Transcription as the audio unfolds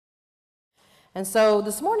And so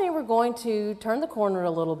this morning we're going to turn the corner a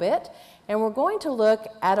little bit, and we're going to look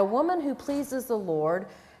at a woman who pleases the Lord,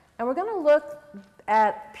 and we're going to look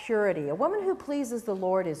at purity. A woman who pleases the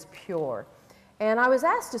Lord is pure. And I was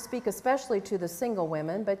asked to speak especially to the single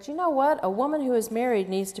women, but you know what? A woman who is married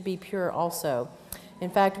needs to be pure also. In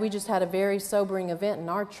fact, we just had a very sobering event in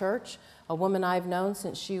our church. A woman I've known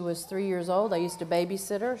since she was 3 years old. I used to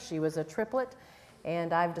babysit her. She was a triplet,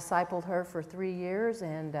 and I've discipled her for 3 years,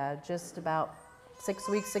 and just about 6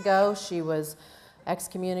 weeks ago, she was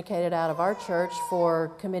excommunicated out of our church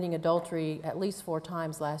for committing adultery at least 4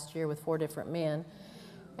 times last year with 4 different men.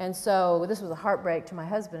 And so this was a heartbreak to my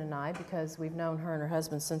husband and I, because we've known her and her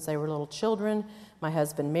husband since they were little children. My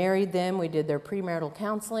husband married them. We did their premarital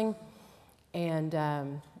counseling, and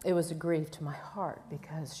it was a grief to my heart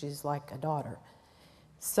because she's like a daughter.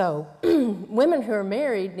 So women who are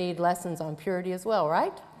married need lessons on purity as well,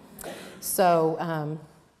 right? So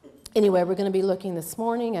anyway, we're going to be looking this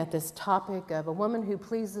morning at this topic of a woman who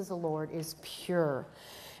pleases the Lord is pure.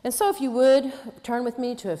 And so if you would, turn with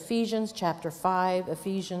me to Ephesians chapter 5,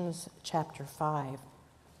 Ephesians chapter 5.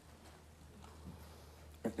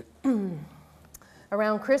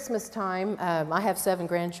 Around Christmas time, I have 7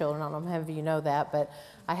 grandchildren. I don't know how many of you know that, but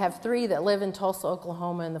I have 3 that live in Tulsa,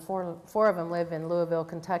 Oklahoma, and the 4 of them live in Louisville,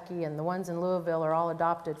 Kentucky, and the ones in Louisville are all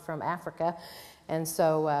adopted from Africa. And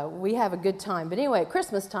so we have a good time. But anyway, at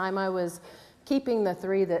Christmas time, I was keeping the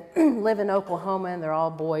 3 that live in Oklahoma, and they're all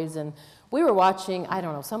boys. And we were watching, I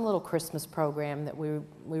don't know, some little Christmas program that we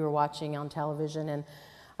were watching on television. And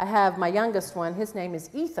I have my youngest one, his name is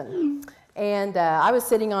Ethan. And I was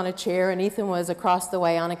sitting on a chair, and Ethan was across the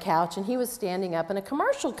way on a couch, and he was standing up, and a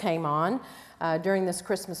commercial came on during this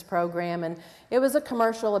Christmas program. And it was a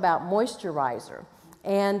commercial about moisturizer.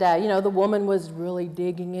 And, you know, the woman was really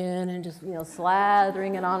digging in and just, you know,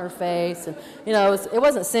 slathering it on her face. And, you know, it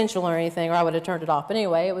wasn't sensual or anything, or I would have turned it off. But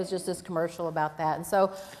anyway, it was just this commercial about that. And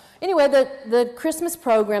so, anyway, the Christmas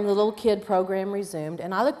program, the little kid program resumed.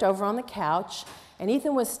 And I looked over on the couch, and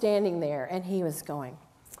Ethan was standing there, and he was going.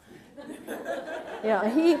 You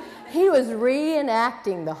know, he was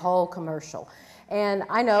reenacting the whole commercial. And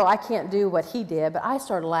I know I can't do what he did, but I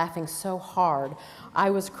started laughing so hard. I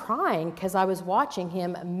was crying because I was watching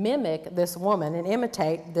him mimic this woman and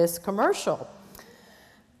imitate this commercial.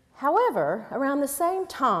 However, around the same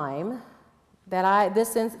time that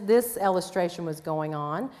this illustration was going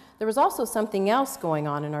on, there was also something else going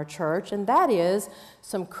on in our church, and that is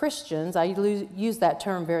some Christians, I use that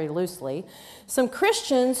term very loosely, some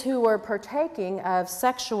Christians who were partaking of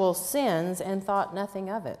sexual sins and thought nothing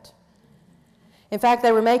of it. In fact,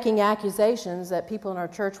 they were making accusations that people in our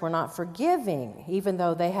church were not forgiving, even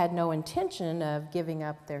though they had no intention of giving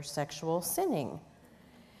up their sexual sinning.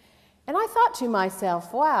 And I thought to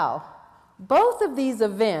myself, wow, both of these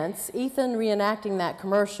events, Ethan reenacting that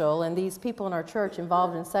commercial and these people in our church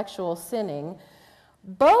involved in sexual sinning,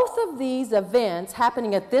 both of these events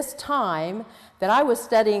happening at this time that I was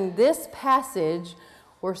studying this passage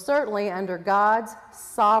were certainly under God's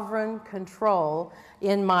sovereign control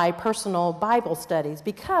in my personal Bible studies,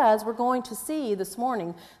 because we're going to see this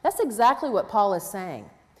morning that's exactly what Paul is saying.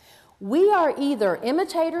 We are either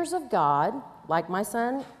imitators of God, like my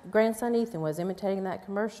grandson Ethan was imitating that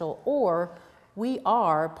commercial, or we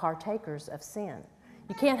are partakers of sin.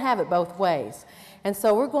 You can't have it both ways. And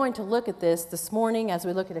so we're going to look at this morning as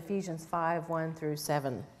we look at Ephesians 5, 1 through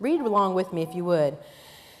 7. Read along with me if you would.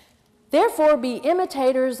 Therefore, be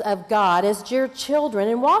imitators of God as dear children,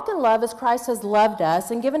 and walk in love as Christ has loved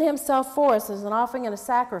us and given himself for us as an offering and a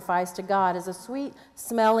sacrifice to God, as a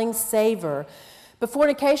sweet-smelling savor. But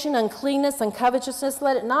fornication, uncleanness, and covetousness,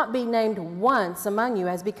 let it not be named once among you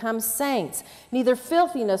as becomes saints, neither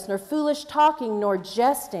filthiness, nor foolish talking, nor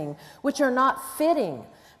jesting, which are not fitting,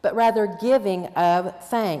 but rather giving of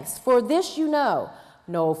thanks. For this you know,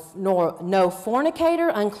 no fornicator,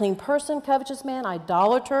 unclean person, covetous man,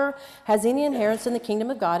 idolater has any inheritance in the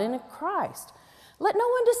kingdom of God and in Christ. Let no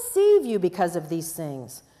one deceive you because of these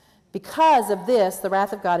things. Because of this, the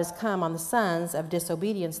wrath of God has come on the sons of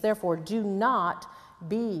disobedience. Therefore, do not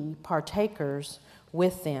be partakers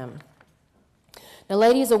with them. Now,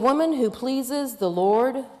 ladies, a woman who pleases the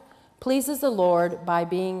Lord by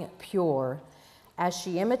being pure, as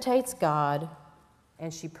she imitates God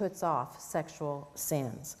and she puts off sexual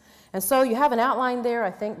sins. And so you have an outline there, I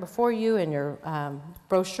think, before you in your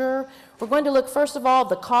brochure. We're going to look, first of all,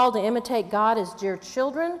 the call to imitate God as dear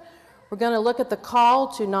children. We're going to look at the call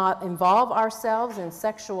to not involve ourselves in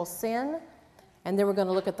sexual sin. And then we're going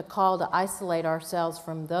to look at the call to isolate ourselves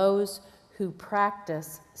from those who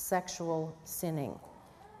practice sexual sinning.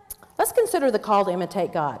 Let's consider the call to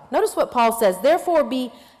imitate God. Notice what Paul says, therefore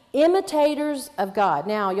be Imitators of God.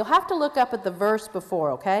 Now, you'll have to look up at the verse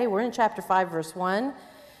before, okay? We're in chapter 5, verse 1.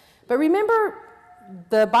 But remember,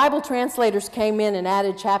 the Bible translators came in and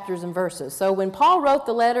added chapters and verses. So when Paul wrote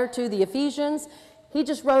the letter to the Ephesians, he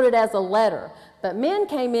just wrote it as a letter. But men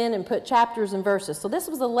came in and put chapters and verses. So this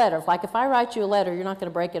was a letter. Like if I write you a letter, you're not going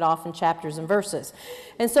to break it off in chapters and verses.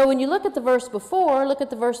 And so when you look at the verse before, look at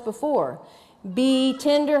the verse before. Be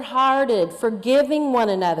tender-hearted, forgiving one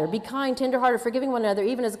another. Be kind, tender-hearted, forgiving one another,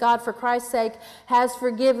 even as God, for Christ's sake, has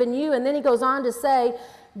forgiven you. And then he goes on to say,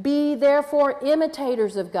 be therefore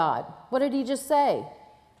imitators of God. What did he just say?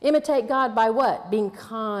 Imitate God by what? Being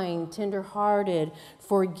kind, tender-hearted,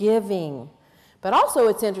 forgiving. But also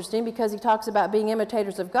it's interesting because he talks about being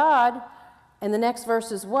imitators of God, and the next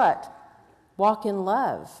verse is what? Walk in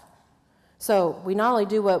love. So we not only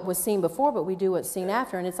do what was seen before, but we do what's seen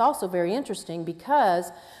after. And it's also very interesting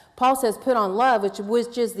because Paul says put on love,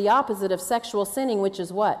 which is the opposite of sexual sinning, which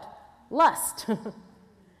is what? Lust.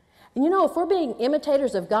 And you know, if we're being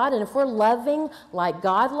imitators of God and if we're loving like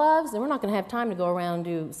God loves, then we're not going to have time to go around and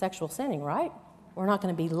do sexual sinning, right? We're not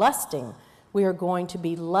going to be lusting. We are going to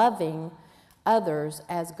be loving others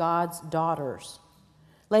as God's daughters.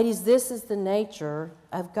 Ladies, this is the nature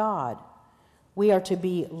of God. We are to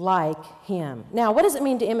be like him. Now, what does it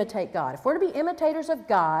mean to imitate God? If we're to be imitators of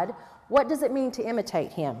God, what does it mean to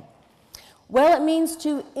imitate him? Well, it means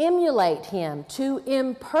to emulate him, to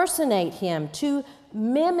impersonate him, to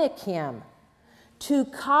mimic him, to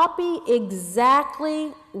copy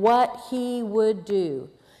exactly what he would do.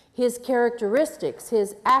 His characteristics,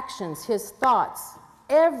 his actions, his thoughts,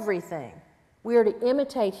 everything. We are to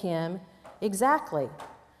imitate him exactly.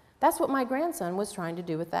 That's what my grandson was trying to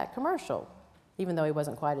do with that commercial. Even though he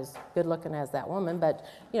wasn't quite as good looking as that woman, but,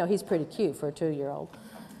 you know, he's pretty cute for a 2-year-old.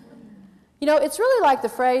 You know, it's really like the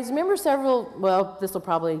phrase, remember well, this will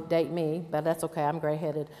probably date me, but that's okay, I'm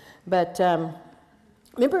gray-headed. But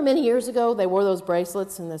remember many years ago, they wore those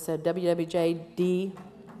bracelets and they said WWJD,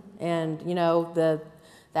 and, you know, the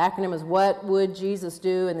acronym is what would Jesus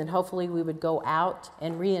do, and then hopefully we would go out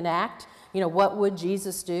and reenact, you know, what would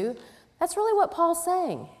Jesus do? That's really what Paul's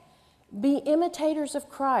saying. Be imitators of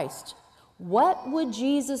Christ. What would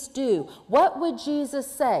Jesus do? What would Jesus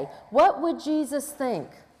say? What would Jesus think?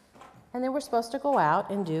 And then we're supposed to go out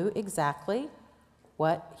and do exactly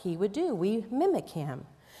what he would do. We mimic him.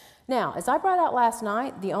 Now, as I brought out last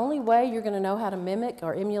night, the only way you're going to know how to mimic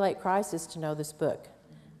or emulate Christ is to know this book.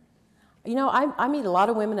 You know, I meet a lot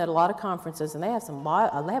of women at a lot of conferences, and they have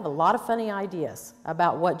a lot of funny ideas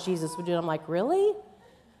about what Jesus would do. I'm like, really?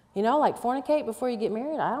 You know, like fornicate before you get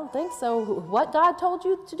married? I don't think so. What, God told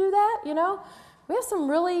you to do that? You know, we have some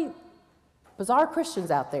really bizarre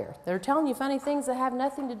Christians out there that are telling you funny things that have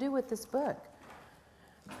nothing to do with this book.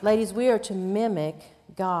 Ladies, we are to mimic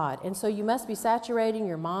God. And so you must be saturating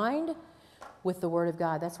your mind with the Word of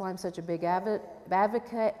God. That's why I'm such a big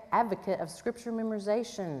advocate of Scripture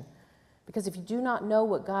memorization. Because if you do not know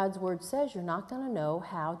what God's Word says, you're not going to know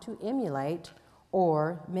how to emulate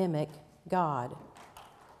or mimic God.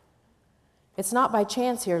 It's not by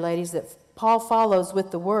chance here, ladies, that Paul follows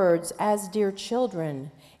with the words, as dear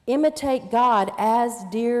children. Imitate God as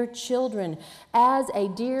dear children. As a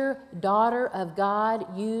dear daughter of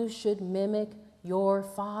God, you should mimic your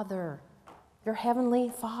Father, your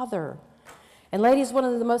Heavenly Father. And ladies, one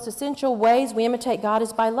of the most essential ways we imitate God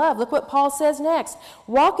is by love. Look what Paul says next.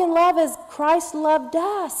 Walk in love as Christ loved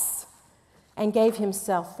us and gave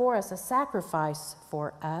himself for us, a sacrifice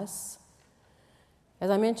for us. As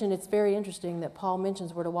I mentioned, it's very interesting that Paul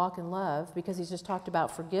mentions we're to walk in love because he's just talked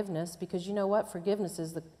about forgiveness, because you know what? Forgiveness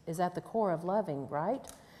is at the core of loving, right?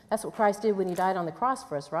 That's what Christ did when he died on the cross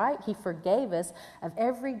for us, right? He forgave us of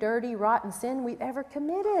every dirty, rotten sin we've ever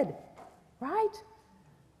committed, right?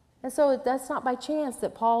 And so that's not by chance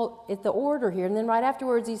that Paul, it's the order here. And then right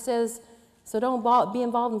afterwards he says, so don't be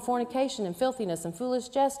involved in fornication and filthiness and foolish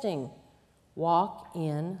jesting. Walk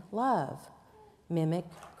in love. Mimic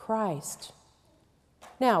Christ.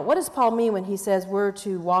 Now, what does Paul mean when he says we're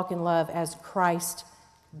to walk in love as Christ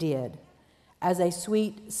did, as a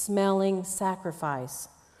sweet-smelling sacrifice?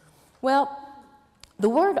 Well, the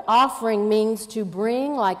word offering means to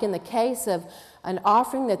bring, like in the case of an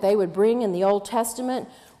offering that they would bring in the Old Testament.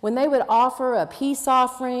 When they would offer a peace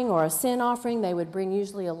offering or a sin offering, they would bring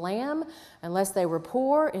usually a lamb, unless they were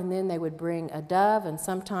poor, and then they would bring a dove and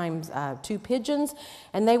sometimes 2 pigeons,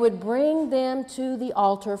 and they would bring them to the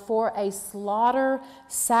altar for a slaughter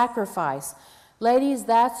sacrifice. Ladies,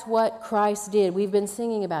 that's what Christ did. We've been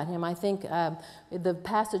singing about him. I think the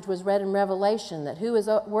passage was read in Revelation, that who is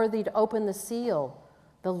worthy to open the seal?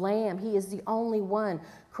 the Lamb. He is the only one.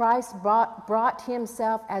 Christ brought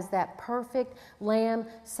himself as that perfect lamb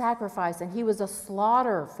sacrifice, and he was a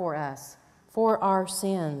slaughter for us, for our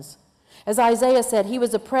sins. As Isaiah said, he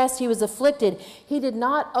was oppressed, he was afflicted. He did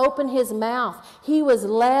not open his mouth. He was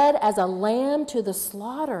led as a lamb to the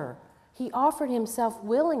slaughter. He offered himself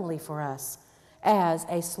willingly for us as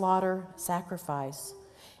a slaughter sacrifice.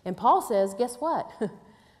 And Paul says, guess what?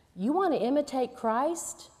 You want to imitate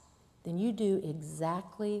Christ? Then you do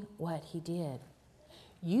exactly what he did.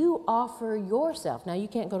 You offer yourself. Now, you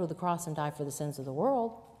can't go to the cross and die for the sins of the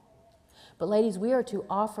world. But ladies, we are to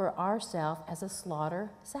offer ourselves as a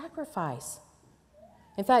slaughter sacrifice.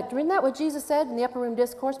 In fact, isn't that what Jesus said in the upper room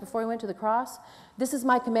discourse before he went to the cross? This is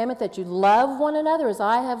my commandment, that you love one another as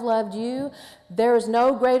I have loved you. There is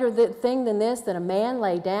no greater thing than this, that a man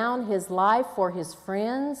lay down his life for his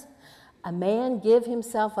friends. A man give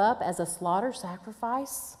himself up as a slaughter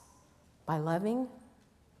sacrifice by loving.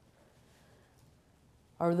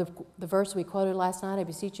 Or the verse we quoted last night, I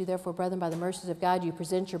beseech you therefore, brethren, by the mercies of God, you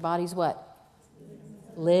present your bodies what?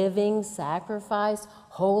 Living sacrifice,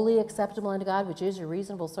 wholly acceptable unto God, which is your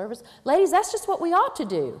reasonable service. Ladies, that's just what we ought to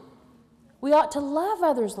do. We ought to love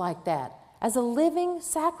others like that, as a living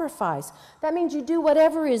sacrifice. That means you do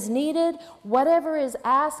whatever is needed, whatever is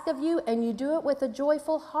asked of you, and you do it with a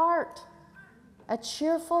joyful heart, a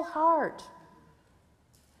cheerful heart.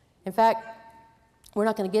 In fact, we're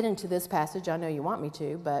not going to get into this passage. I know you want me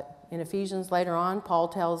to, but in Ephesians later on, Paul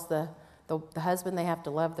tells the husband they have to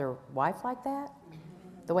love their wife like that,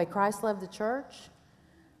 the way Christ loved the church.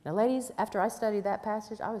 Now, ladies, after I studied that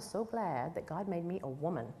passage, I was so glad that God made me a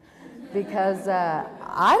woman, because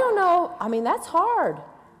I don't know. I mean, that's hard.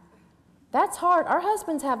 That's hard. Our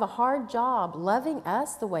husbands have a hard job loving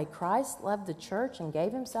us the way Christ loved the church and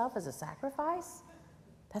gave himself as a sacrifice.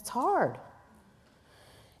 That's hard.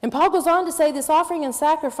 And Paul goes on to say this offering and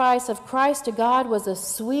sacrifice of Christ to God was a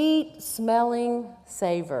sweet-smelling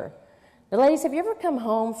savor. Now, ladies, have you ever come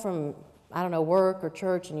home from, I don't know, work or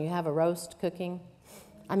church, and you have a roast cooking?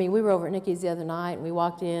 I mean, we were over at Nikki's the other night, and we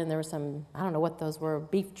walked in, there was some, I don't know what those were,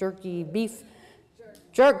 beef jerky,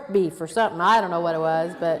 jerk beef or something. I don't know what it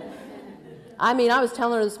was, but I mean, I was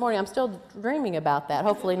telling her this morning, I'm still dreaming about that,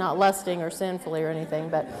 hopefully not lusting or sinfully or anything,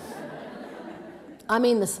 but I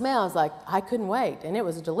mean, the smell is like, I couldn't wait, and it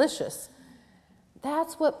was delicious.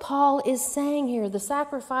 That's what Paul is saying here. The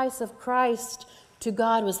sacrifice of Christ to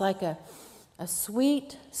God was like a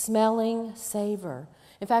sweet-smelling savor.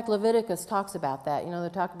 In fact, Leviticus talks about that. You know, they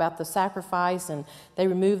talk about the sacrifice, and they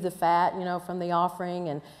remove the fat, you know, from the offering,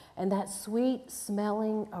 and that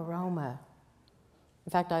sweet-smelling aroma.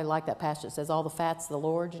 In fact, I like that passage that says, all the fat's the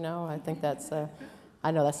Lord, you know. I think that's,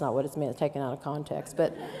 I know that's not what it's meant, taken out of context,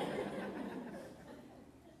 but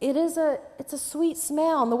it's a sweet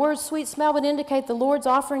smell. And the word sweet smell would indicate the Lord's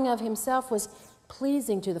offering of himself was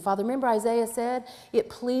pleasing to the Father. Remember Isaiah said, it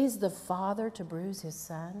pleased the Father to bruise his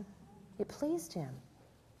Son. It pleased him.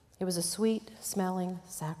 It was a sweet-smelling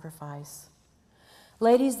sacrifice.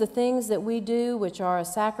 Ladies, the things that we do, which are a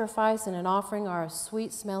sacrifice and an offering, are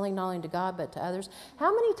sweet-smelling not only to God but to others.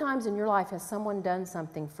 How many times in your life has someone done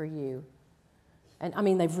something for you? And I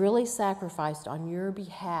mean, they've really sacrificed on your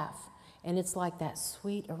behalf. And it's like that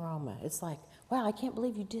sweet aroma. It's like, wow, I can't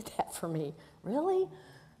believe you did that for me. Really?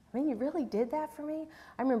 I mean, you really did that for me?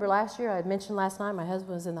 I remember last year, I had mentioned last night, my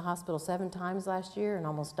husband was in the hospital 7 times last year and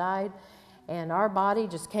almost died. And our body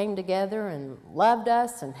just came together and loved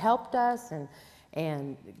us and helped us and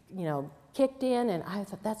you know, kicked in. And I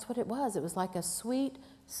thought that's what it was. It was like a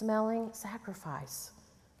sweet-smelling sacrifice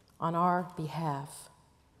on our behalf.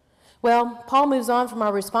 Well, Paul moves on from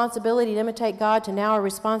our responsibility to imitate God to now our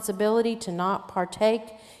responsibility to not partake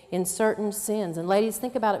in certain sins. And ladies,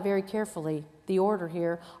 think about it very carefully, the order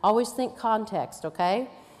here. Always think context, okay?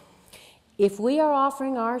 If we are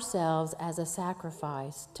offering ourselves as a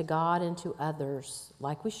sacrifice to God and to others,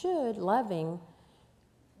 like we should, loving,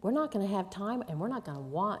 we're not going to have time and we're not going to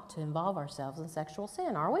want to involve ourselves in sexual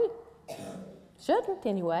sin, are we? Shouldn't,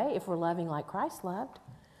 anyway, if we're loving like Christ loved.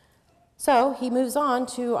 So he moves on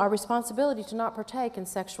to our responsibility to not partake in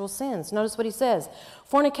sexual sins. Notice what he says.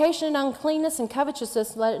 Fornication and uncleanness and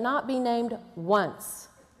covetousness, let it not be named once.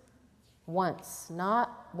 Once,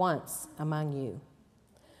 not once among you.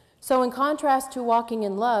 So in contrast to walking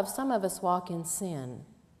in love, some of us walk in sin.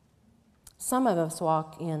 Some of us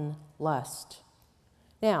walk in lust.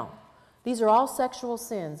 Now, these are all sexual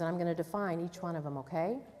sins, and I'm going to define each one of them,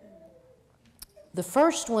 okay? The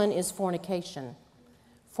first one is fornication.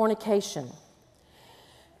 Fornication.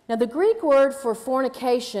 Now, the Greek word for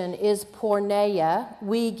fornication is porneia.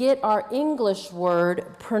 We get our English word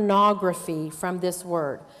pornography from this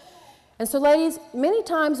word. And so, ladies, many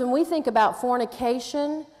times when we think about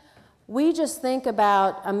fornication, we just think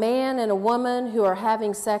about a man and a woman who are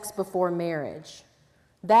having sex before marriage.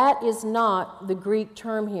 That is not the Greek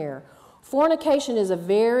term here. Fornication is a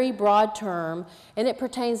very broad term, and it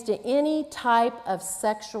pertains to any type of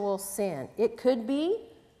sexual sin. It could be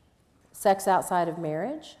sex outside of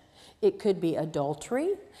marriage. It could be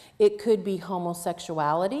adultery. It could be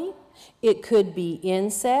homosexuality. It could be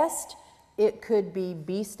incest. It could be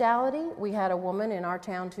bestiality. We had a woman in our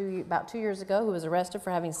town about 2 years ago who was arrested for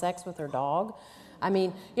having sex with her dog. I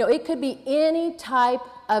mean, it could be any type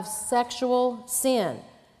of sexual sin.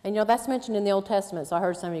 And, that's mentioned in the Old Testament. So I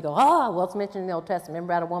heard somebody go, well, it's mentioned in the Old Testament.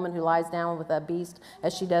 Remember about a woman who lies down with a beast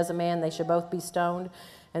as she does a man, they should both be stoned.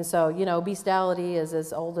 And so, bestiality is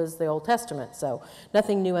as old as the Old Testament. So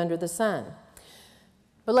nothing new under the sun.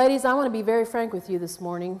 But ladies, I want to be very frank with you this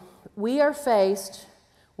morning. We are faced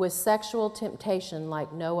with sexual temptation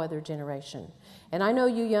like no other generation. And I know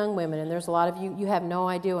you young women, and there's a lot of you have no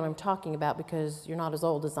idea what I'm talking about because you're not as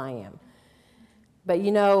old as I am. But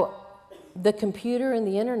the computer and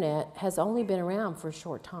the internet has only been around for a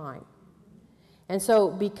short time. And so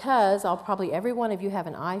because every one of you have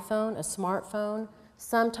an iPhone, a smartphone,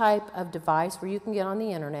 some type of device where you can get on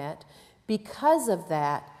the internet, because of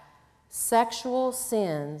that, sexual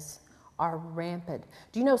sins are rampant.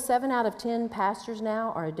 Do you know 7 out of 10 pastors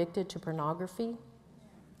now are addicted to pornography?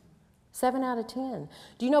 7 out of 10.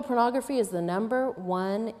 Do you know pornography is the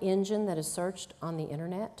 #1 engine that is searched on the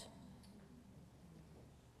internet?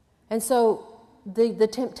 And so the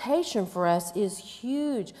temptation for us is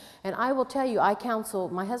huge. And I will tell you,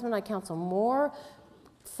 my husband and I counsel more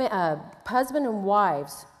husband and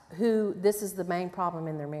wives who this is the main problem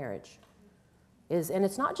in their marriage. And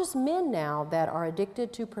it's not just men now that are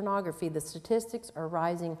addicted to pornography. The statistics are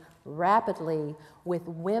rising rapidly with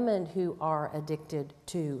women who are addicted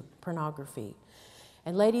to pornography.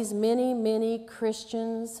 And ladies, many, many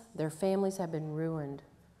Christians, their families have been ruined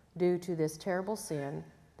due to this terrible sin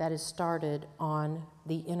that is started on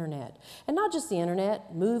the internet. And not just the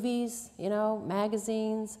internet, movies,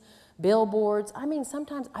 magazines, billboards. I mean,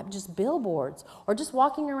 sometimes just billboards or just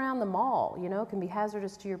walking around the mall, can be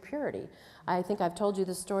hazardous to your purity. I think I've told you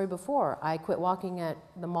this story before. I quit walking at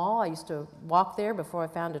the mall. I used to walk there before I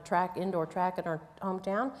found indoor track in our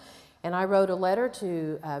hometown. And I wrote a letter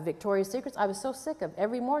to Victoria's Secrets. I was so sick of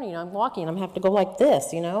every morning, I'm walking and I'm having to go like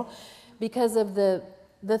this, because of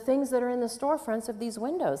the things that are in the storefronts of these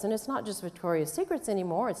windows. And it's not just Victoria's Secrets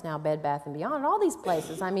anymore. It's now Bed Bath & Beyond, all these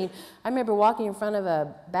places. I mean, I remember walking in front of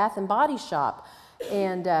a Bath & Body shop,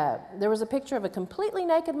 and there was a picture of a completely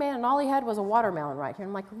naked man, and all he had was a watermelon right here.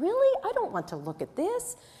 I'm like, really? I don't want to look at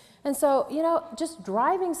this. And so, just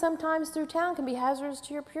driving sometimes through town can be hazardous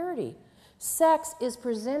to your purity. Sex is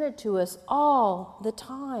presented to us all the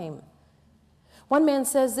time. One man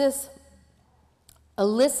says this,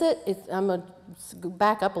 I'm going to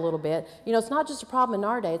back up a little bit. It's not just a problem in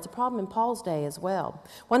our day, it's a problem in Paul's day as well.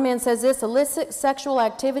 One man says this, illicit sexual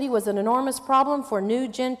activity was an enormous problem for new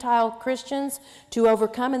Gentile Christians to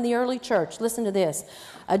overcome in the early church. Listen to this.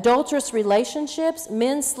 Adulterous relationships,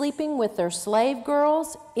 men sleeping with their slave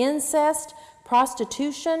girls, incest,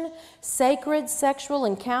 prostitution, sacred sexual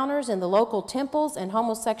encounters in the local temples, and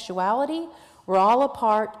homosexuality were all a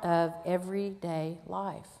part of everyday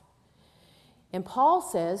life. And Paul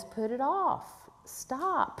says, put it off.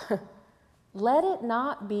 Stop. Let it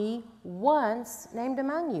not be once named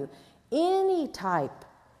among you. Any type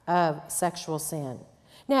of sexual sin.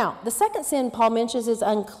 Now, the second sin Paul mentions is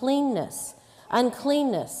uncleanness.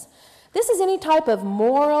 Uncleanness. This is any type of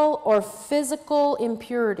moral or physical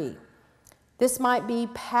impurity. This might be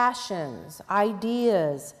passions,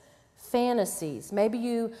 ideas, fantasies.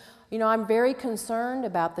 Maybe I'm very concerned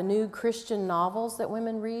about the new Christian novels that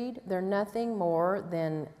women read. They're nothing more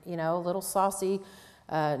than, little saucy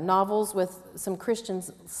novels with some Christian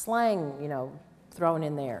slang, thrown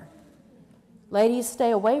in there. Ladies,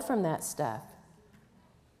 stay away from that stuff.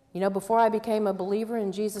 Before I became a believer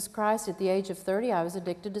in Jesus Christ at the age of 30, I was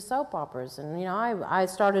addicted to soap operas. And, I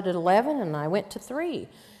started at 11 and I went to 3.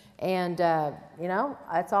 And,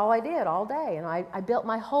 that's all I did all day. And I built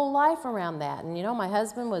my whole life around that. And, my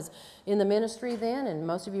husband was in the ministry then, and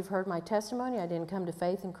most of you have heard my testimony. I didn't come to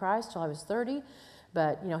faith in Christ till I was 30.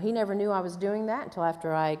 But, he never knew I was doing that until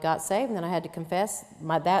after I got saved. And then I had to confess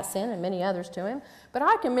that sin and many others to him. But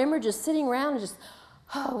I can remember just sitting around and just,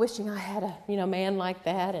 wishing I had a, man like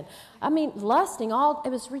that. And, lusting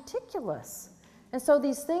it was ridiculous. And so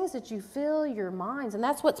these things that you fill your minds, and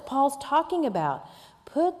that's what Paul's talking about.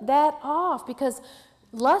 Put that off, because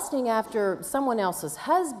lusting after someone else's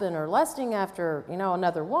husband, or lusting after,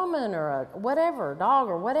 another woman, or whatever, dog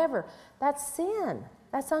or whatever, that's sin.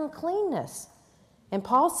 That's uncleanness. And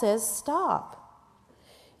Paul says, stop.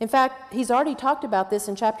 In fact, he's already talked about this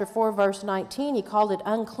in chapter 4, verse 19. He called it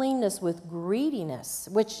uncleanness with greediness,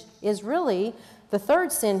 which is really the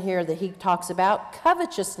third sin here that he talks about,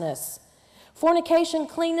 covetousness. Fornication,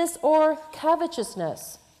 cleanness, or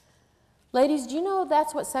covetousness. Ladies, do you know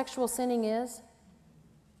that's what sexual sinning is?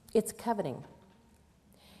 It's coveting.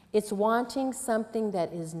 It's wanting something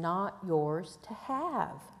that is not yours to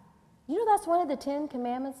have. You know that's one of the 10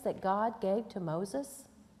 commandments that God gave to Moses?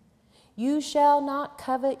 You shall not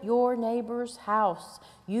covet your neighbor's house.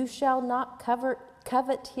 You shall not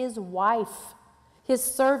covet his wife, his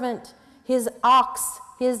servant, his ox,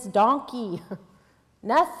 his donkey.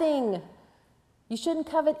 Nothing. You shouldn't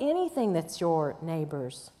covet anything that's your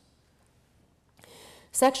neighbor's.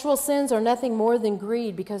 Sexual sins are nothing more than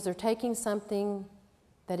greed, because they're taking something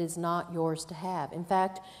that is not yours to have. In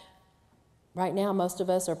fact, right now most of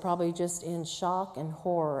us are probably just in shock and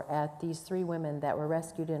horror at these 3 women that were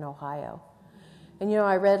rescued in Ohio. And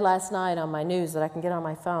I read last night on my news that I can get on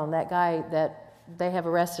my phone, that guy that they have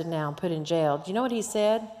arrested now and put in jail. Do you know what he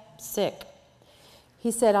said? Sick.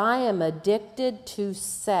 He said, I am addicted to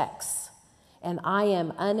sex, and I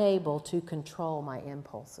am unable to control my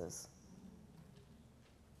impulses.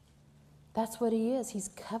 That's what he is. He's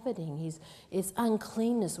coveting. It's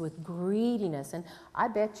uncleanness with greediness. And I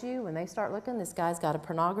bet you when they start looking, this guy's got a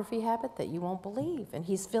pornography habit that you won't believe. And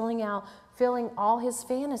he's filling all his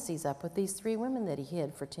fantasies up with these 3 women that he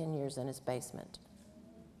hid for 10 years in his basement.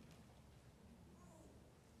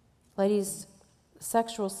 Ladies,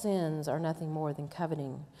 sexual sins are nothing more than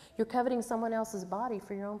coveting. You're coveting someone else's body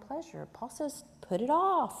for your own pleasure. Paul says, put it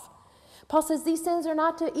off. Paul says these sins are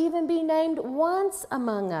not to even be named once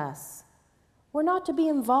among us. We're not to be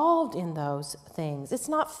involved in those things. It's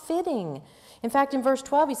not fitting. In fact, in verse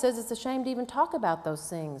 12, he says it's a shame to even talk about those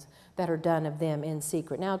things that are done of them in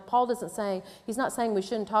secret. Now, Paul he's not saying we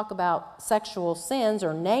shouldn't talk about sexual sins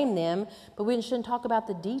or name them, but we shouldn't talk about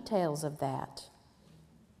the details of that.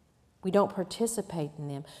 We don't participate in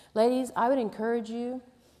them. Ladies, I would encourage you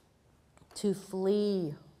to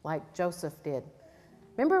flee like Joseph did.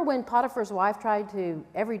 Remember when Potiphar's wife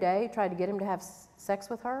every day tried to get him to have sex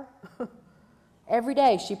with her? Every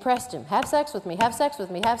day she pressed him, have sex with me, have sex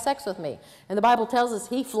with me, have sex with me. And the Bible tells us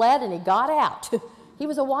he fled and he got out. He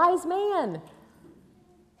was a wise man.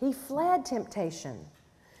 He fled temptation.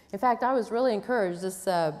 In fact, I was really encouraged.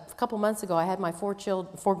 A couple months ago, I had my 4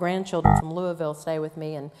 grandchildren from Louisville stay with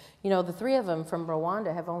me. And, the 3 of them from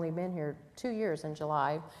Rwanda have only been here 2 years in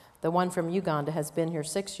July. The one from Uganda has been here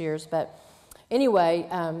 6 years. But anyway,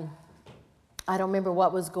 I don't remember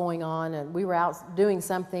what was going on, and we were out doing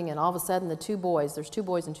something, and all of a sudden there's 2 boys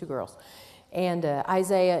and 2 girls, and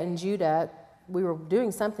Isaiah and Judah, we were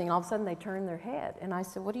doing something, and all of a sudden they turned their head, and I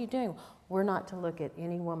said, what are you doing? We're not to look at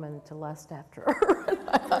any woman to lust after her. And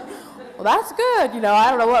I thought, well, that's good. I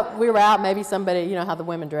don't know what, we were out, maybe somebody, how the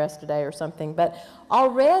women dress today or something, but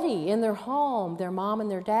already in their home, their mom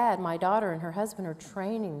and their dad, my daughter and her husband are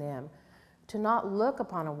training them to not look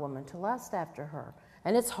upon a woman, to lust after her.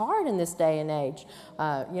 And it's hard in this day and age.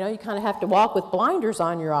 You kind of have to walk with blinders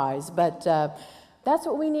on your eyes, but that's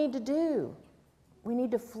what we need to do. We need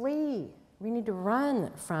to flee. We need to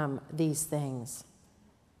run from these things.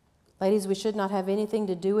 Ladies, we should not have anything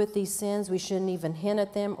to do with these sins. We shouldn't even hint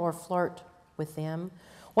at them or flirt with them.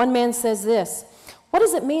 One man says this, what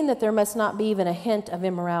does it mean that there must not be even a hint of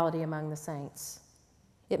immorality among the saints?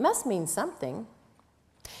 It must mean something.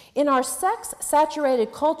 In our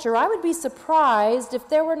sex-saturated culture, I would be surprised if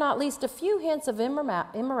there were not at least a few hints of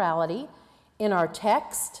immorality in our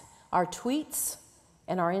text, our tweets,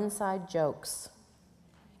 and our inside jokes.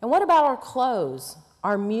 And what about our clothes,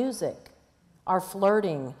 our music, our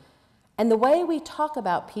flirting, and the way we talk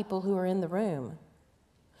about people who are in the room?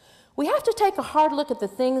 We have to take a hard look at the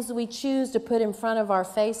things we choose to put in front of our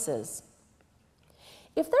faces.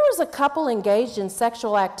 If there was a couple engaged in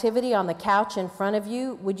sexual activity on the couch in front of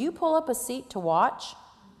you, would you pull up a seat to watch?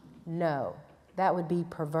 No, that would be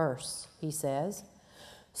perverse, he says.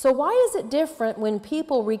 So why is it different when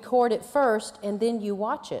people record it first and then you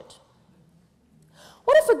watch it?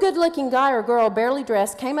 What if a good-looking guy or girl, barely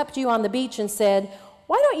dressed, came up to you on the beach and said,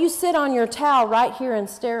 why don't you sit on your towel right here and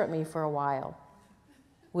stare at me for a while?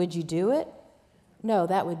 Would you do it? No,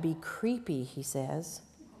 that would be creepy, he says.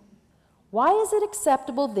 Why is it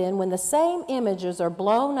acceptable then when the same images are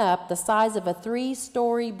blown up the size of a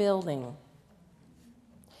 3-story building?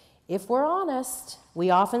 If we're honest,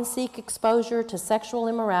 we often seek exposure to sexual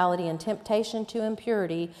immorality and temptation to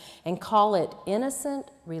impurity and call it innocent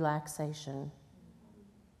relaxation.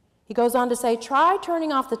 He goes on to say, try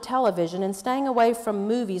turning off the television and staying away from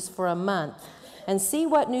movies for a month and see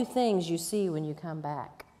what new things you see when you come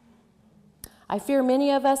back. I fear many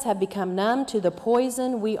of us have become numb to the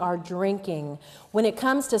poison we are drinking. When it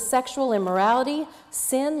comes to sexual immorality,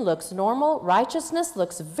 sin looks normal, righteousness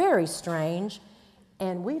looks very strange,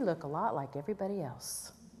 and we look a lot like everybody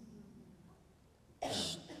else.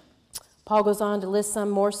 Paul goes on to list some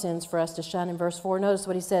more sins for us to shun in verse 4. Notice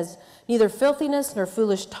what he says, neither filthiness, nor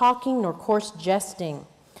foolish talking, nor coarse jesting.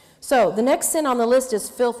 So the next sin on the list is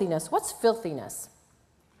filthiness. What's filthiness?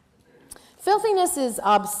 Filthiness is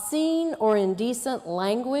obscene or indecent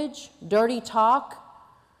language, dirty talk,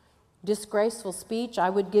 disgraceful speech. I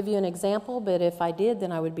would give you an example, but if I did,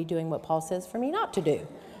 then I would be doing what Paul says for me not to do.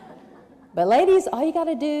 But ladies, all you got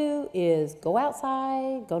to do is go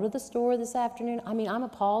outside, go to the store this afternoon. I mean, I'm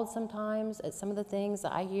appalled sometimes at some of the things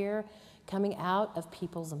that I hear coming out of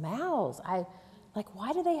people's mouths.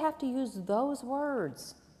 Why do they have to use those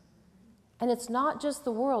words? And it's not just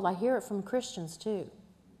the world. I hear it from Christians too.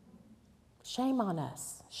 Shame on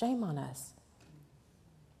us. Shame on us.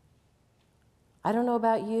 I don't know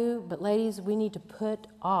about you, but ladies, we need to put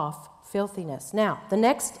off filthiness. Now, the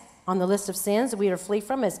next on the list of sins that we are to flee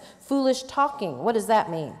from is foolish talking. What does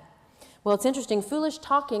that mean? Well, it's interesting. Foolish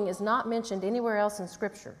talking is not mentioned anywhere else in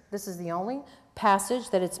Scripture. This is the only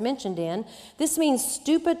passage that it's mentioned in. This means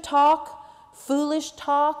stupid talk, foolish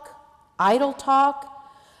talk, idle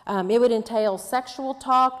talk. It would entail sexual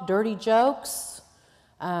talk, dirty jokes.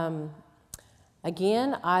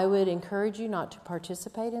 Again, I would encourage you not to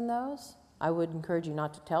participate in those. I would encourage you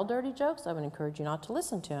not to tell dirty jokes. I would encourage you not to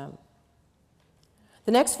listen to them.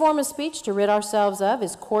 The next form of speech to rid ourselves of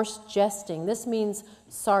is coarse jesting. This means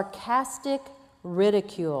sarcastic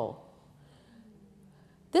ridicule.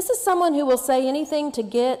 This is someone who will say anything to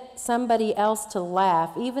get somebody else to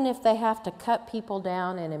laugh, even if they have to cut people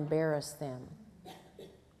down and embarrass them.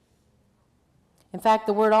 In fact,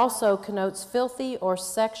 the word also connotes filthy or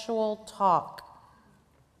sexual talk.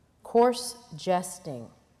 Coarse jesting.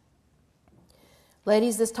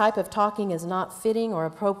 Ladies, this type of talking is not fitting or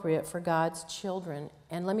appropriate for God's children.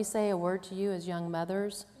 And let me say a word to you as young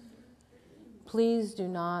mothers. Please do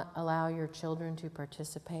not allow your children to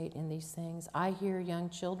participate in these things. I hear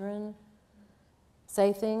young children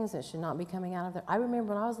say things that should not be coming out of their... I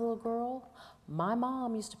remember when I was a little girl, my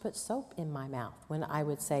mom used to put soap in my mouth when I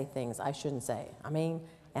would say things I shouldn't say.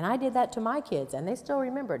 And I did that to my kids, and they still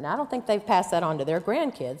remember it. Now, I don't think they've passed that on to their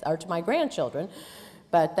grandkids or to my grandchildren,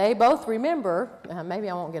 but they both remember. Maybe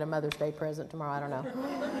I won't get a Mother's Day present tomorrow, I don't know.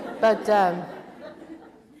 But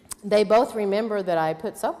they both remember that I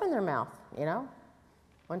put soap in their mouth, you know.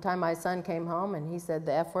 One time my son came home and he said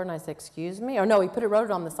the F word, and I said, excuse me? Or no, he wrote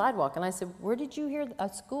it on the sidewalk, and I said, where did you hear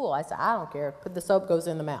at school? I said, I don't care, the soap goes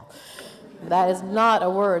in the mouth. That is not a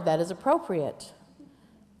word that is appropriate.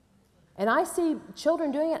 And I see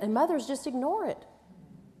children doing it, and mothers just ignore it.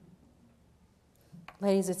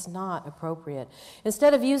 Ladies, it's not appropriate.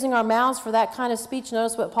 Instead of using our mouths for that kind of speech,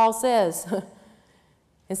 notice what Paul says.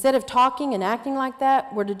 Instead of talking and acting like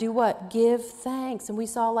that, we're to do what? Give thanks. And we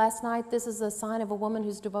saw last night, this is a sign of a woman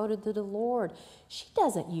who's devoted to the Lord. She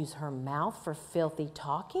doesn't use her mouth for filthy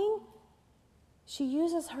talking. She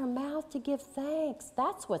uses her mouth to give thanks.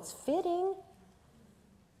 That's what's fitting.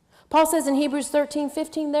 Paul says in Hebrews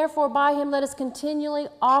 13:15, therefore by him let us continually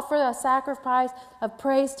offer a sacrifice of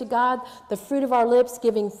praise to God, the fruit of our lips,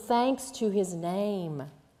 giving thanks to his name.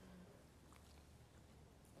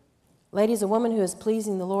 Ladies, a woman who is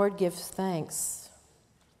pleasing the Lord gives thanks.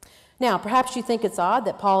 Now, perhaps you think it's odd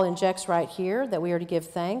that Paul injects right here that we are to give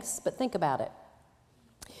thanks, but think about it.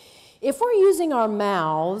 If we're using our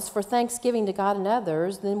mouths for thanksgiving to God and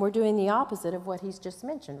others, then we're doing the opposite of what he's just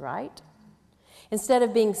mentioned, right? Instead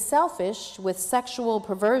of being selfish with sexual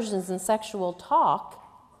perversions and sexual talk,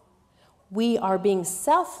 we are being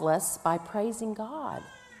selfless by praising God.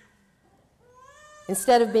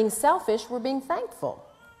 Instead of being selfish, we're being thankful.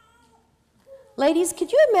 Ladies,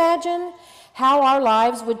 could you imagine how our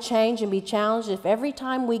lives would change and be challenged if every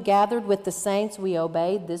time we gathered with the saints we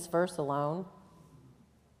obeyed this verse alone?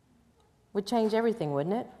 Would change everything,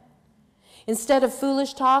 wouldn't it? Instead of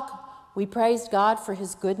foolish talk, we praised God for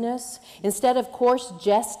his goodness. Instead of coarse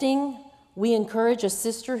jesting, we encourage a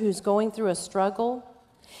sister who's going through a struggle.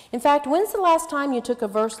 In fact, when's the last time you took a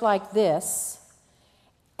verse like this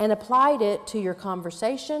and applied it to your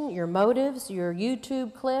conversation, your motives, your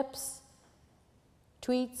YouTube clips,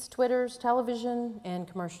 tweets, Twitters, television, and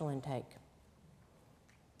commercial intake?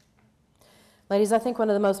 Ladies, I think one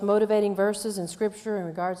of the most motivating verses in Scripture in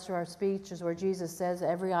regards to our speech is where Jesus says,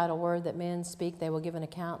 every idle word that men speak, they will give an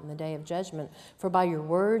account in the day of judgment. For by your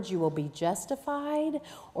words you will be justified,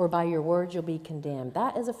 or by your words you'll be condemned.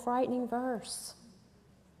 That is a frightening verse.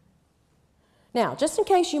 Now, just in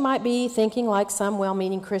case you might be thinking like some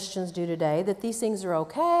well-meaning Christians do today, that these things are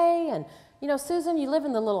okay, and, you know, Susan, you live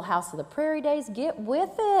in the little house of the prairie days, get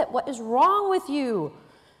with it. What is wrong with you?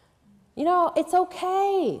 You know, it's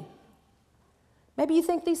okay. Maybe you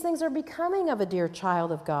think these things are becoming of a dear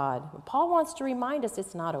child of God. Paul wants to remind us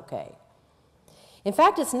it's not okay. In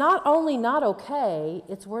fact, it's not only not okay,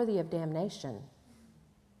 it's worthy of damnation.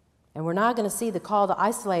 And we're not going to see the call to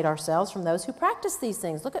isolate ourselves from those who practice these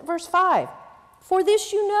things. Look at verse 5. For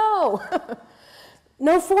this you know,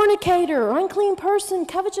 no fornicator or unclean person,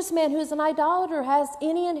 covetous man who is an idolater has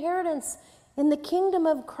any inheritance in the kingdom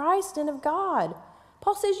of Christ and of God.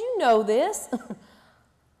 Paul says, you know this.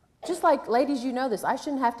 Just like, ladies, you know this. I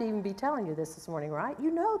shouldn't have to even be telling you this morning, right?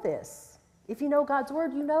 You know this. If you know God's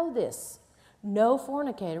word, you know this. No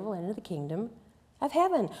fornicator will enter the kingdom of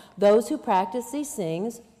heaven. Those who practice these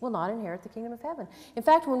things will not inherit the kingdom of heaven. In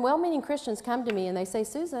fact, when well-meaning Christians come to me and they say,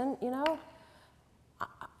 Susan, you know,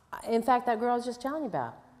 in fact, that girl I was just telling you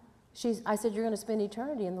about, I said, you're going to spend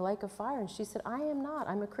eternity in the lake of fire. And she said, I am not.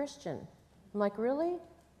 I'm a Christian. I'm like, really?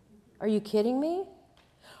 Are you kidding me?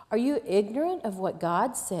 Are you ignorant of what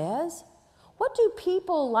God says? What do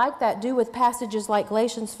people like that do with passages like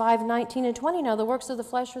Galatians 5:19 and 20? Now, the works of the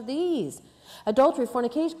flesh are these: adultery,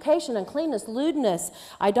 fornication, uncleanness, lewdness,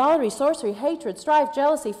 idolatry, sorcery, hatred, strife,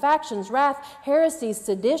 jealousy, factions, wrath, heresies,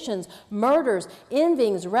 seditions, murders,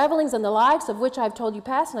 envyings, revelings, and the likes, of which I've told you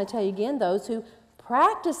past, and I tell you again, those who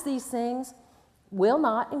practice these things will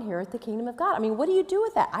not inherit the kingdom of God. I mean, what do you do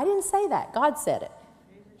with that? I didn't say that. God said it.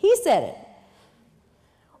 He said it.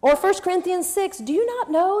 Or 1 Corinthians 6, do you not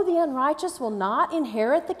know the unrighteous will not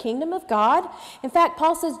inherit the kingdom of God? In fact,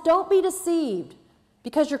 Paul says, don't be deceived,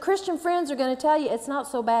 because your Christian friends are going to tell you it's not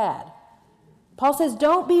so bad. Paul says,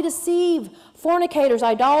 don't be deceived. Fornicators,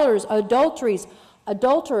 idolaters,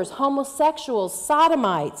 adulterers, homosexuals,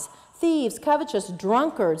 sodomites, thieves, covetous,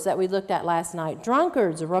 drunkards that we looked at last night,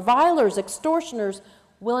 drunkards, revilers, extortioners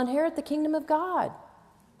will inherit the kingdom of God.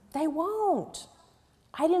 They won't.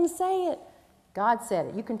 I didn't say it. God said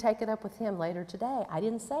it. You can take it up with him later today. I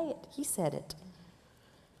didn't say it. He said it.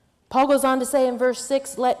 Paul goes on to say in verse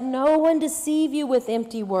 6, let no one deceive you with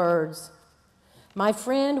empty words. My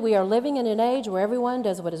friend, we are living in an age where everyone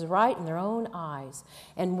does what is right in their own eyes.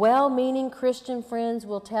 And well-meaning Christian friends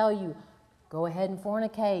will tell you, go ahead and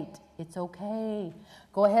fornicate. It's okay.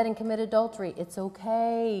 Go ahead and commit adultery. It's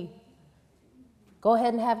okay. Go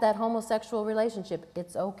ahead and have that homosexual relationship.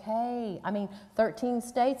 It's okay. I mean, 13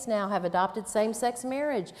 states now have adopted same-sex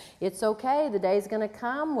marriage. It's okay. The day's going to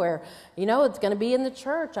come where, you know, it's going to be in the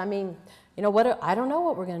church. I mean, you know, I don't know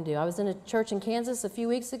what we're going to do. I was in a church in Kansas a few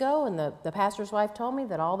weeks ago, and the pastor's wife told me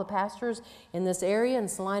that all the pastors in this area in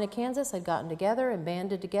Salina, Kansas had gotten together and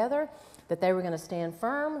banded together, that they were going to stand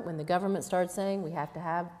firm when the government started saying we have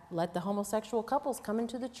to let the homosexual couples come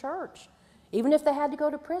into the church. Even if they had to go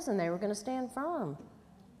to prison, they were going to stand firm.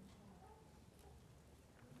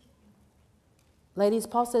 Ladies,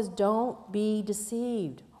 Paul says, don't be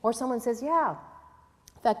deceived. Or someone says, yeah.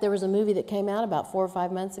 In fact, there was a movie that came out about 4 or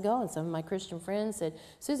 5 months ago, and some of my Christian friends said,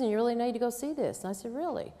 Susan, you really need to go see this. And I said,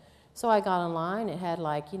 really? So I got online. It had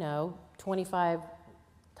 25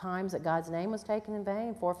 times that God's name was taken in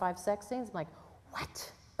vain, 4 or 5 sex scenes. I'm like,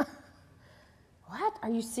 what? What? Are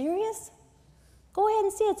you serious? Go ahead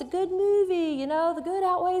and see it. It's a good movie. You know, the good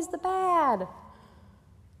outweighs the bad.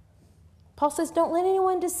 Paul says, don't let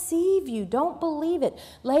anyone deceive you. Don't believe it.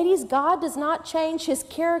 Ladies, God does not change his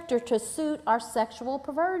character to suit our sexual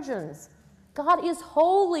perversions. God is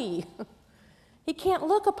holy. He can't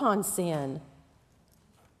look upon sin.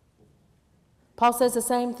 Paul says the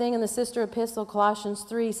same thing in the sister epistle, Colossians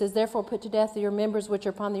 3. He says, therefore put to death your members which are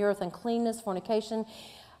upon the earth, uncleanness, fornication,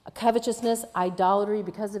 covetousness, idolatry.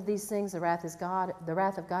 Because of these things, the wrath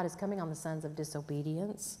of God is coming on the sons of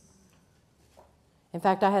disobedience. In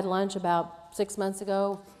fact, I had lunch about 6 months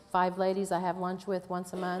ago. 5 ladies I have lunch with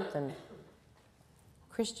once a month, and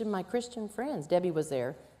my Christian friends. Debbie was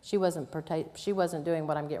there. She wasn't doing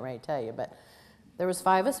what I'm getting ready to tell you, but there was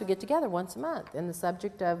 5 of us who get together once a month, and the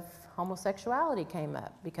subject of homosexuality came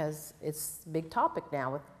up because it's a big topic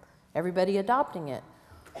now with everybody adopting it.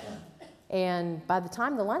 And by the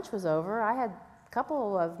time the lunch was over, I had a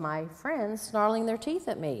couple of my friends snarling their teeth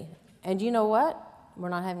at me. And you know what? We're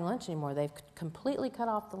not having lunch anymore. They've completely cut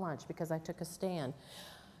off the lunch because I took a stand.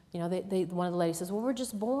 You know, one of the ladies says, well, we're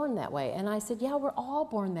just born that way. And I said, yeah, we're all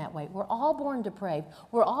born that way. We're all born depraved.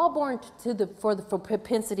 We're all born for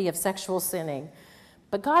propensity of sexual sinning.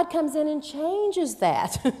 But God comes in and changes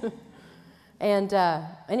that. And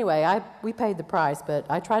anyway, we paid the price, but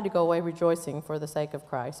I tried to go away rejoicing for the sake of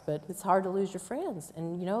Christ. But it's hard to lose your friends.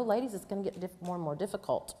 And, you know, ladies, it's going to get more and more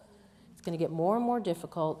difficult. It's going to get more and more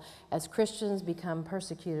difficult as Christians become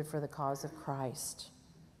persecuted for the cause of Christ.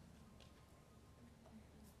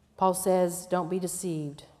 Paul says, don't be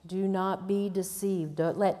deceived. Do not be deceived.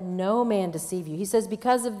 Don't let no man deceive you. He says,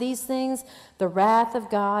 because of these things, the wrath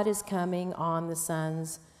of God is coming on the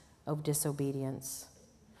sons of disobedience.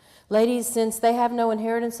 Ladies, since they have no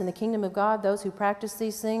inheritance in the kingdom of God, those who practice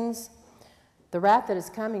these things, the wrath that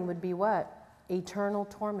is coming would be what? Eternal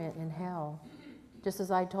torment in hell. Just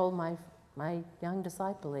as I told my young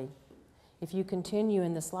disciple, if you continue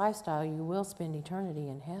in this lifestyle, you will spend eternity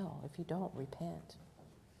in hell if you don't repent.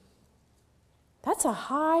 That's a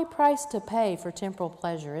high price to pay for temporal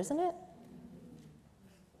pleasure, isn't it?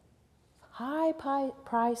 High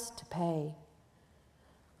price to pay.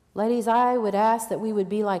 Ladies, I would ask that we would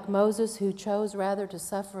be like Moses, who chose rather to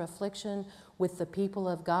suffer affliction with the people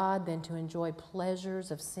of God than to enjoy pleasures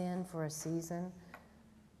of sin for a season.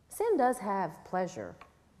 Sin does have pleasure,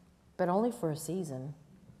 but only for a season.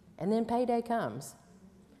 And then payday comes.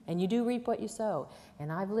 And you do reap what you sow.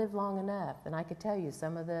 And I've lived long enough, and I could tell you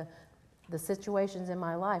some of the situations in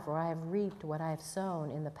my life where I have reaped what I have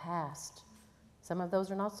sown in the past. Some of those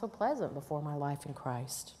are not so pleasant before my life in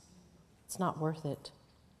Christ. It's not worth it.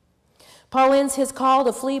 Paul ends his call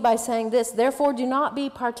to flee by saying this, therefore do not be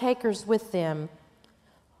partakers with them.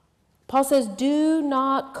 Paul says, do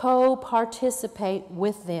not co-participate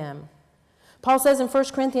with them. Paul says in 1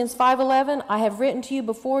 Corinthians 5:11, I have written to you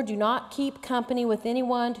before, do not keep company with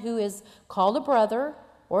anyone who is called a brother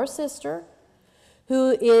or a sister,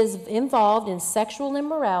 who is involved in sexual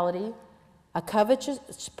immorality, a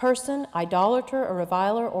covetous person, idolater, a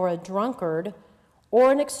reviler, or a drunkard, or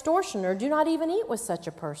an extortioner. Do not even eat with such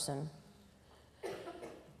a person.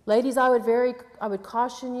 Ladies, I would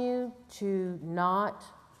caution you to not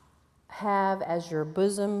have as your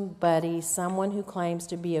bosom buddy someone who claims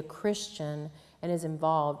to be a Christian and is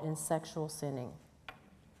involved in sexual sinning.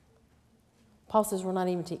 Paul says we're not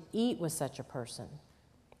even to eat with such a person.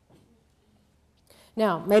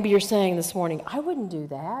 Now, maybe you're saying this morning, I wouldn't do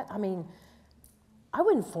that. I mean, I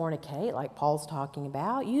wouldn't fornicate like Paul's talking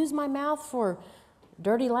about. Use my mouth for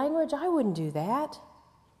dirty language. I wouldn't do that.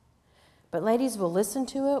 But ladies, we'll listen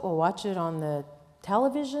to it. We'll watch it on the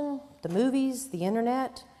television, the movies, the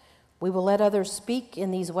internet. We will let others speak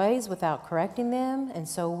in these ways without correcting them, and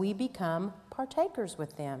so we become partakers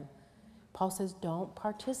with them. Paul says, don't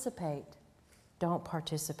participate. Don't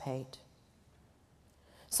participate.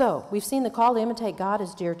 So, we've seen the call to imitate God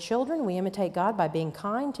as dear children. We imitate God by being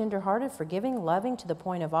kind, tender-hearted, forgiving, loving to the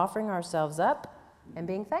point of offering ourselves up and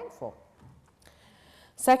being thankful.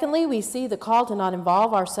 Secondly, we see the call to not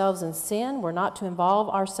involve ourselves in sin. We're not to involve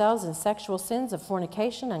ourselves in sexual sins of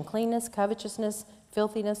fornication, uncleanness, covetousness,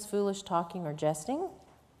 filthiness, foolish talking, or jesting.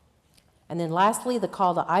 And then lastly, the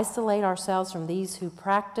call to isolate ourselves from these who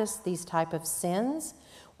practice these type of sins.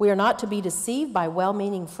 We are not to be deceived by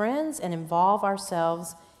well-meaning friends and involve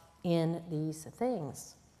ourselves in these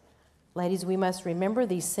things. Ladies, we must remember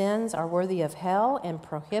these sins are worthy of hell and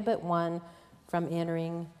prohibit one from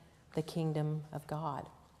entering the kingdom of God.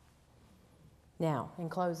 Now, in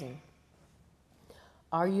closing,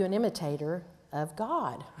 are you an imitator of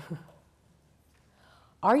God?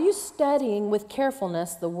 Are you studying with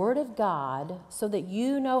carefulness the Word of God so that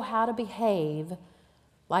you know how to behave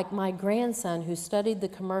like my grandson who studied the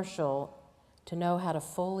commercial to know how to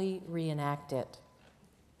fully reenact it?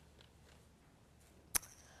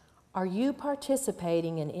 Are you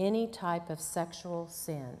participating in any type of sexual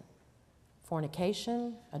sin?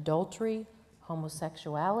 Fornication, adultery,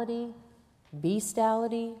 homosexuality,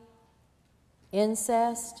 bestiality,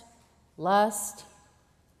 incest, lust,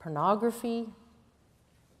 pornography,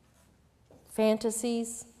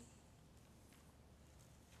 fantasies?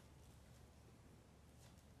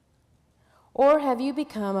 Or have you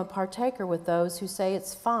become a partaker with those who say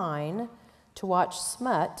it's fine to watch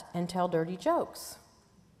smut and tell dirty jokes?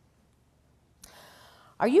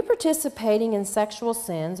 Are you participating in sexual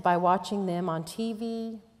sins by watching them on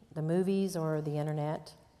TV, the movies, or the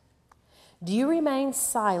internet? Do you remain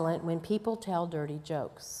silent when people tell dirty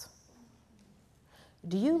jokes?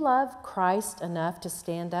 Do you love Christ enough to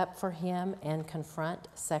stand up for him and confront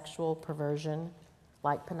sexual perversion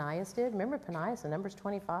like Penias did? Remember Penias in Numbers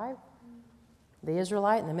 25? The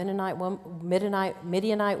Israelite and the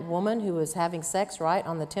Midianite woman who was having sex right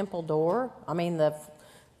on the temple door. I mean, the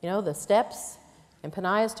the steps. And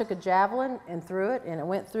Penaias took a javelin and threw it, and it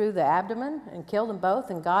went through the abdomen and killed them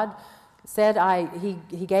both. And God said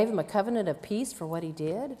he gave him a covenant of peace for what he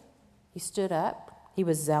did. He stood up. He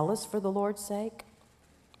was zealous for the Lord's sake.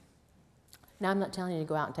 Now, I'm not telling you to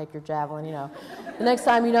go out and take your javelin, The next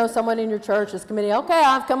time someone in your church is committing, okay,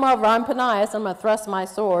 I've come over, I'm Penaias, I'm going to thrust my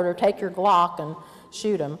sword, or take your Glock and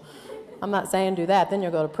shoot him. I'm not saying do that, then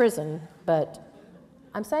you'll go to prison. But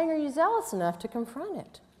I'm saying, are you zealous enough to confront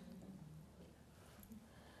it?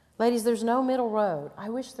 Ladies, there's no middle road. I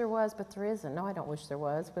wish there was, but there isn't. No, I don't wish there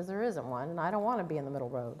was, because there isn't one, and I don't want to be in the middle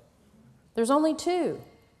road. There's only two.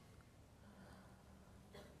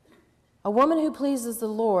 A woman who pleases the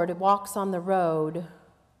Lord walks on the road,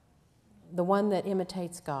 the one that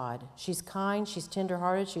imitates God. She's kind, she's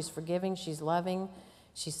tenderhearted, she's forgiving, she's loving,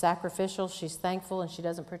 she's sacrificial, she's thankful, and she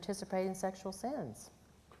doesn't participate in sexual sins.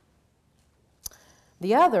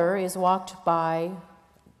 The other is walked by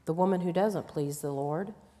the woman who doesn't please the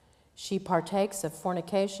Lord. She partakes of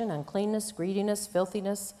fornication, uncleanness, greediness,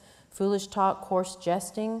 filthiness, foolish talk, coarse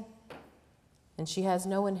jesting, and she has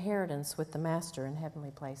no inheritance with the Master in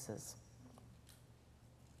heavenly places.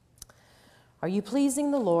 Are you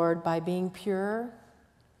pleasing the Lord by being pure,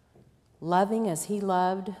 loving as He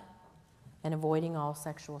loved, and avoiding all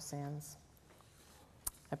sexual sins?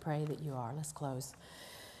 I pray that you are. Let's close.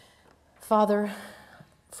 Father,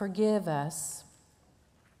 forgive us.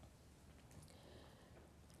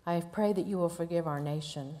 I pray that you will forgive our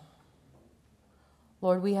nation.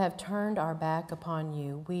 Lord, we have turned our back upon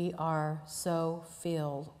you. We are so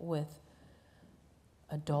filled with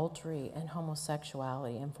adultery and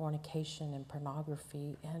homosexuality and fornication and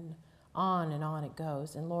pornography, and on it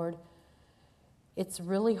goes. And Lord, it's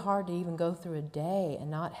really hard to even go through a day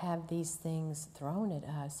and not have these things thrown at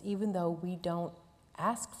us, even though we don't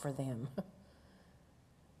ask for them.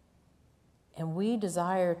 And we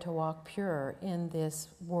desire to walk pure in this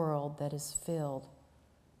world that is filled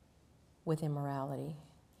with immorality.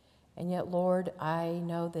 And yet, Lord, I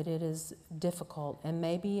know that it is difficult, and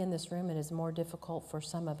maybe in this room it is more difficult for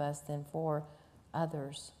some of us than for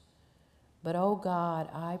others. But, oh God,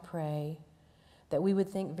 I pray that we would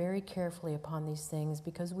think very carefully upon these things,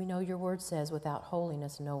 because we know your word says, without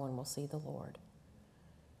holiness no one will see the Lord.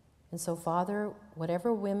 And so, Father,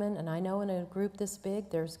 whatever women, and I know in a group this big,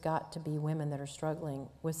 there's got to be women that are struggling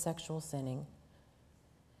with sexual sinning.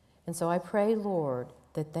 And so I pray, Lord,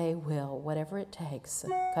 that they will, whatever it takes,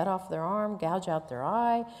 cut off their arm, gouge out their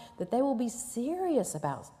eye, that they will be serious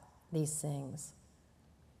about these things.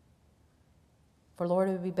 For, Lord,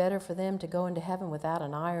 it would be better for them to go into heaven without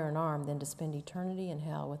an eye or an arm than to spend eternity in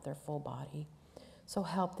hell with their full body. So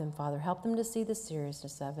help them, Father. Help them to see the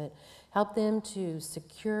seriousness of it. Help them to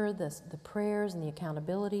secure the prayers and the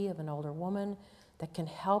accountability of an older woman that can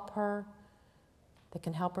help her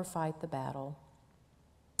fight the battle.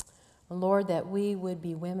 And Lord, that we would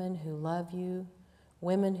be women who love you,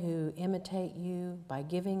 women who imitate you by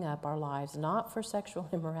giving up our lives, not for sexual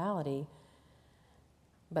immorality,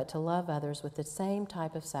 but to love others with the same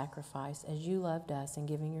type of sacrifice as you loved us in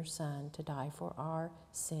giving your Son to die for our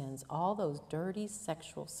sins, all those dirty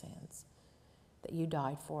sexual sins that you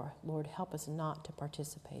died for. Lord, help us not to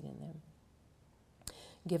participate in them.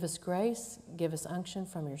 Give us grace, give us unction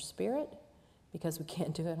from your Spirit, because we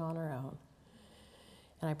can't do it on our own.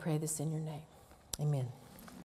 And I pray this in your name. Amen.